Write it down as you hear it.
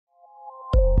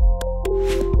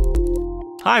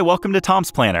Hi, welcome to Tom's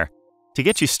Planner. To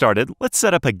get you started, let's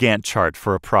set up a Gantt chart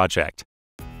for a project.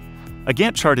 A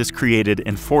Gantt chart is created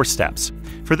in 4 steps.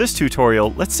 For this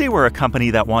tutorial, let's say we're a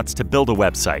company that wants to build a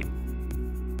website.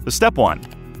 So step 1.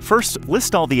 First,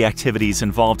 list all the activities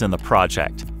involved in the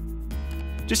project.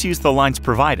 Just use the lines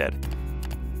provided.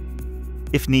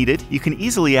 If needed, you can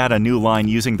easily add a new line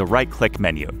using the right-click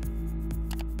menu.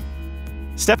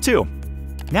 Step 2.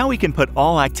 Now we can put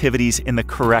all activities in the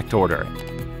correct order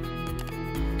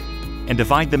and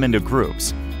divide them into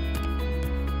groups.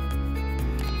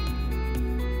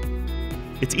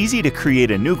 It's easy to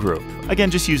create a new group,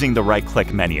 again just using the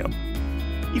right-click menu.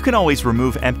 You can always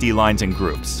remove empty lines in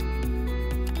groups.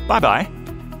 Bye-bye.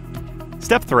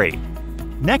 Step 3.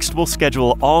 Next, we'll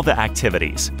schedule all the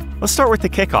activities. Let's start with the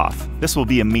kickoff. This will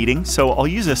be a meeting, so I'll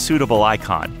use a suitable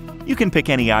icon. You can pick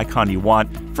any icon you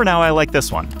want. For now, I like this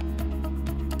one.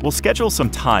 We'll schedule some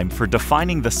time for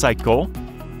defining the site goal,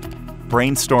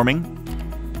 brainstorming,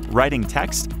 writing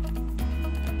text,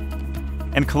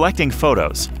 and collecting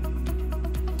photos.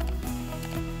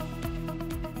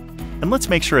 And let's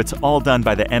make sure it's all done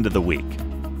by the end of the week.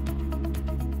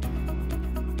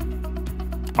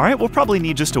 Alright, we'll probably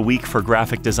need just a week for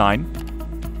graphic design.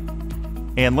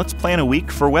 And let's plan a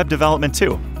week for web development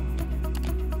too.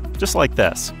 Just like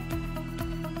this.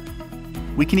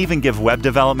 We can even give web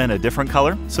development a different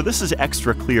color, so this is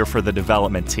extra clear for the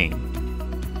development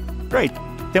team. Great.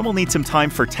 Then we'll need some time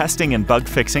for testing and bug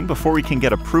fixing before we can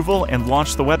get approval and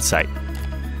launch the website.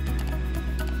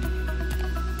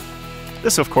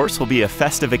 This, of course, will be a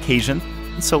festive occasion,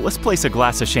 so let's place a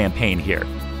glass of champagne here.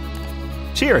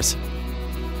 Cheers!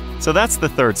 So that's the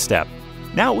 3rd step.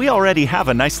 Now we already have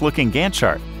a nice-looking Gantt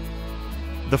chart.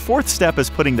 The 4th step is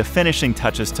putting the finishing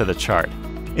touches to the chart.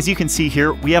 As you can see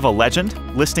here, we have a legend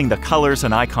listing the colors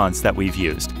and icons that we've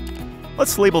used.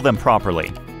 Let's label them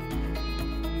properly.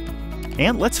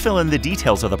 And let's fill in the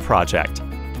details of the project.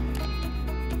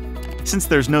 Since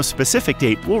there's no specific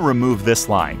date, we'll remove this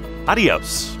line.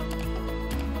 Adios!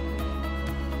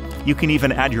 You can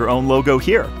even add your own logo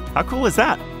here. How cool is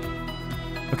that?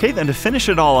 Okay, then to finish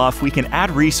it all off, we can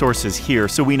add resources here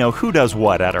so we know who does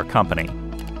what at our company.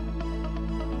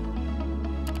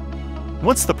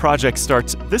 Once the project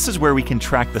starts, this is where we can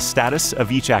track the status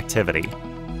of each activity.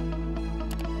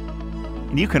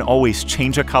 And you can always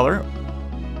change a color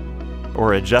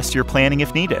or adjust your planning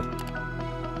if needed.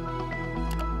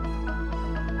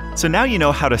 So now you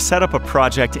know how to set up a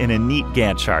project in a neat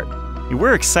Gantt chart.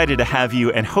 We're excited to have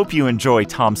you and hope you enjoy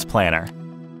Tom's Planner.